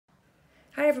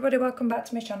Hi everybody, welcome back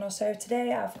to my channel. So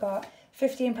today I've got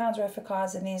 £15 worth of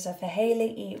cards and these are for Hayley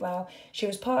Eat Well. She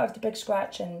was part of the big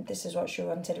scratch and this is what she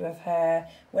wanted with her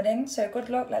winning. So good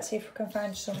luck, let's see if we can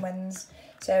find some wins.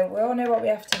 So we all know what we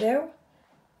have to do.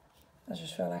 I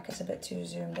just feel like it's a bit too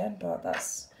zoomed in, but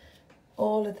that's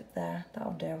all of it there,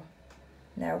 that'll do.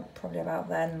 No, probably about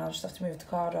then and I'll just have to move the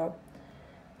card up.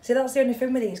 See, that's the only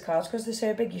thing with these cards, because they're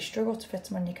so big you struggle to fit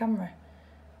them on your camera.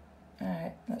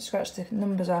 Alright, let's scratch the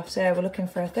numbers off. So we're looking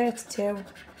for a 32,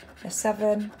 a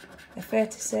 7, a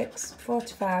 36,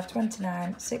 45,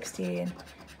 29, 16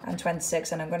 and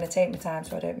 26, and I'm going to take my time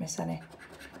so I don't miss any.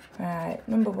 Right,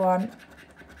 number 1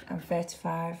 and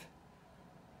 35.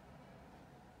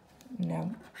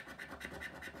 No.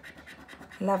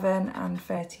 11 and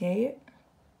 38.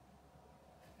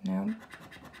 No.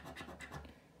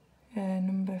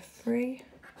 Number 3.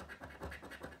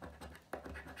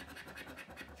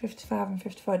 55 and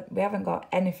 54. We haven't got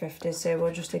any 50s, so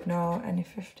we'll just ignore any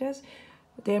 50s.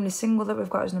 The only single that we've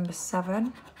got is number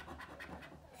 7.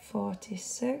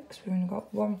 46. We've only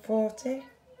got 140.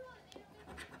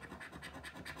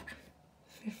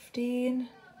 15.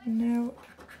 No.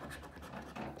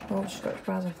 Oh, just got to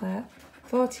browse off there.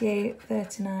 48,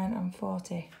 39 and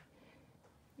 40.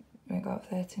 We got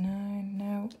 39.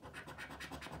 No.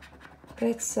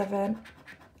 37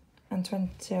 and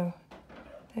 22.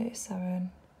 37.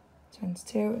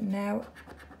 22, no.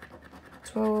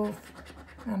 12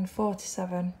 and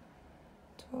 47.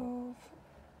 12,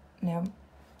 no.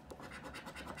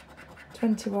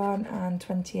 21 and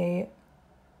 28,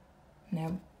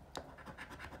 no.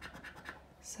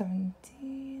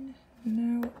 17,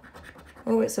 no.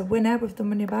 Oh, it's a winner with the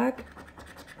money bag,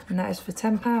 and that is for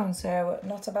 £10, so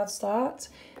not a bad start.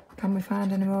 Can we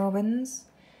find any more wins?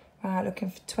 Right, looking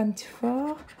for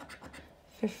 24,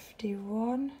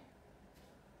 51,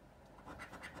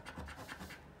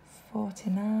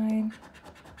 49,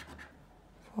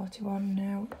 41,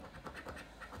 no.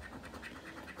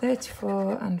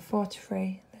 34 and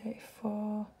 43,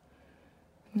 34,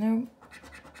 no.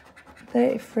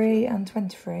 33 and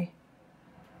 23,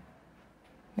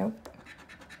 nope.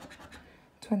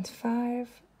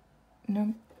 25,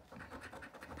 no.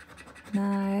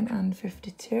 9 and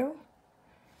 52,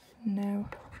 no.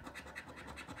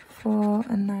 4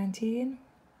 and 19,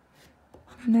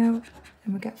 no.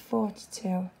 And we get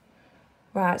 42.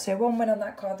 Right, so one win on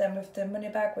that card then with the money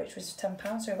bag, which was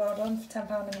 £10, so well done for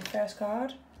 £10 on your first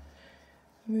card.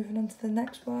 Moving on to the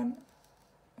next one.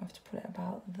 I have to put it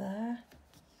about there.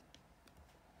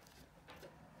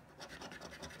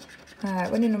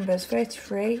 Right, winning numbers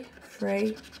 33,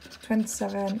 3,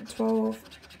 27, 12,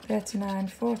 39,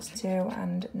 42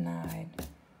 and 9.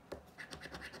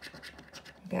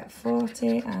 We get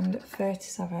 40 and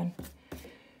 37.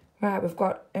 Right, we've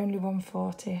got only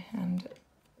 140 and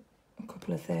a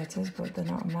couple of 30s, but they're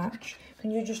not a match.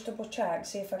 Can you just double check,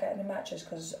 see if I get any matches,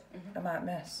 because I might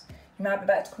miss. You might be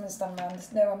better to come and stand around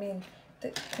this. No, I mean,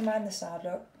 come around this side,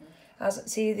 look. As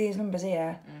see these numbers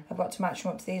here, I've got to match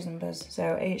them up to these numbers.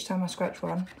 So each time I scratch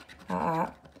one, like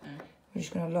that, we're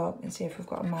just going to look and see if we've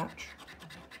got a match.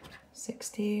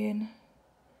 16.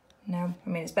 No, I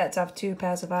mean, it's better to have 2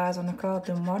 pairs of eyes on the card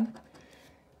than one.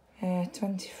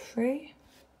 23.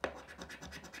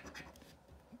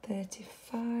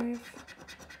 35,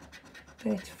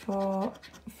 34,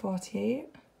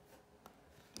 48,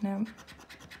 no.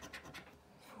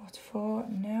 44,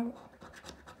 no.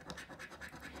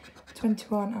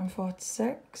 21 and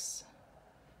 46,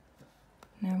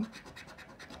 no.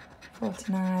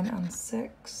 49 and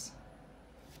 6,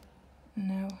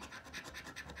 no.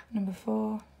 Number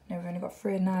 4, no, we've only got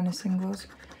 3 and 9 as singles.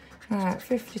 Right,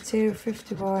 52,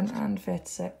 51 and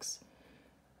 36.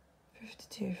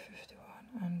 52, 51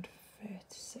 and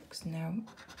 36, no.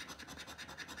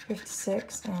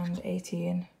 56 and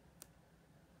 18,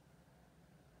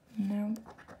 no.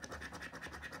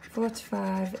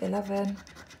 45, 11,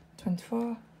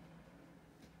 24,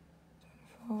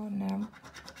 24, no.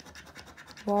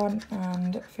 1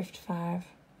 and 55,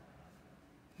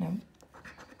 no.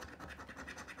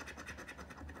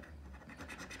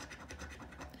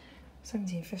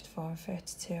 17, 54 and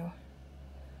 32,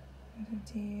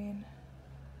 17,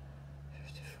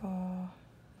 54,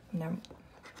 no.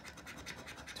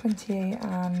 28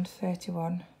 and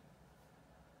 31,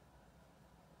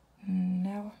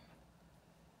 no.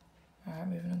 Alright,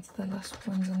 moving on to the last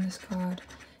ones on this card.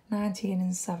 19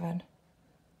 and 7,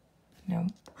 no.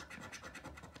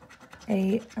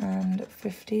 8 and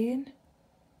 15,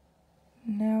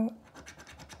 no.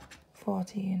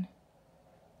 14,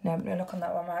 no, no luck on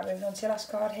that one. Right, moving on to your last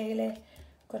card, Hayley.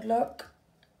 Good luck.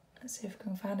 Let's see if we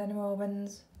can find any more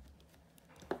wins.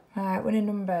 Right, winning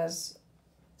numbers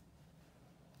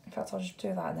In fact, I'll just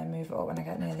do that and then move it up when I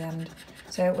get near the end.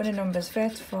 So winning numbers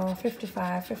 34,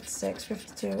 55, 56,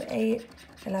 52, 8,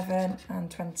 11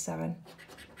 and 27.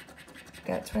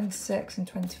 Get 26 and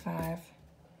 25.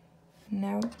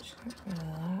 No, just get rid of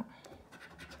that.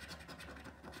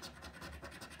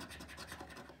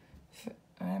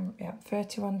 Yeah,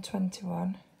 31,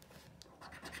 21.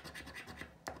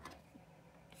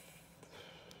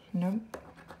 Nope.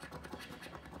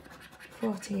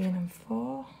 14 and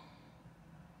 4.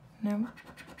 No.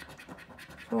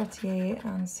 48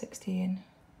 and 16.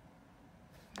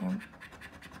 No.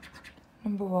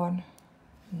 Number 1.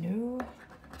 No.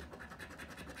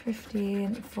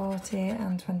 15, 40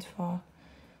 and 24.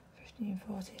 15,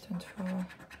 40, 24.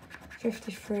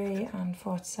 53 and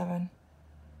 47.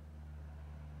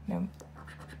 No.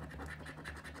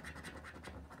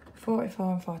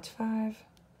 44 and 45.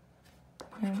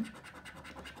 No.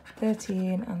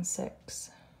 13 and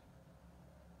 6.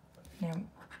 No.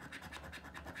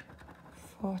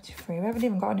 43. We haven't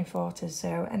even got any 40s,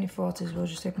 so any 40s we'll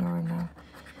just ignore them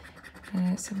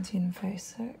now. 17 and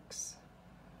 36.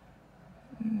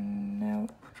 No.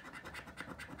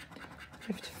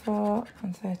 54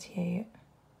 and 38.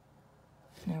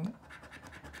 No.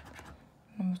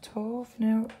 Number 12.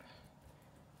 No.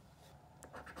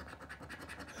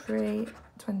 3,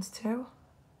 22.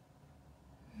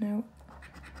 No.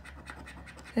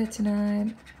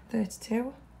 39,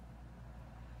 32.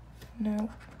 No.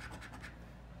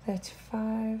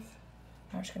 35.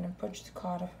 I'm just going to budge the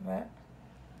card off of it.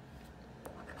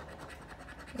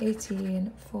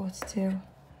 18, 42.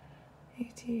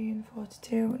 18,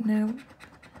 42. No.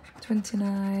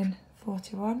 29,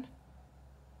 41.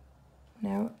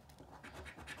 No.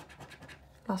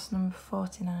 Last number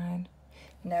 49.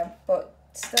 No, but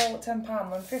still £10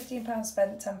 won. £15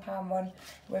 spent, £10 won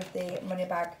with the money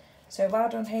bag. So well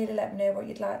done, Hayley. Let me know what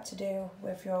you'd like to do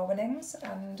with your winnings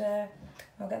and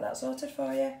I'll get that sorted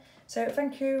for you. So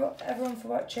thank you everyone for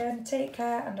watching. Take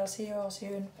care and I'll see you all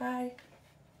soon. Bye.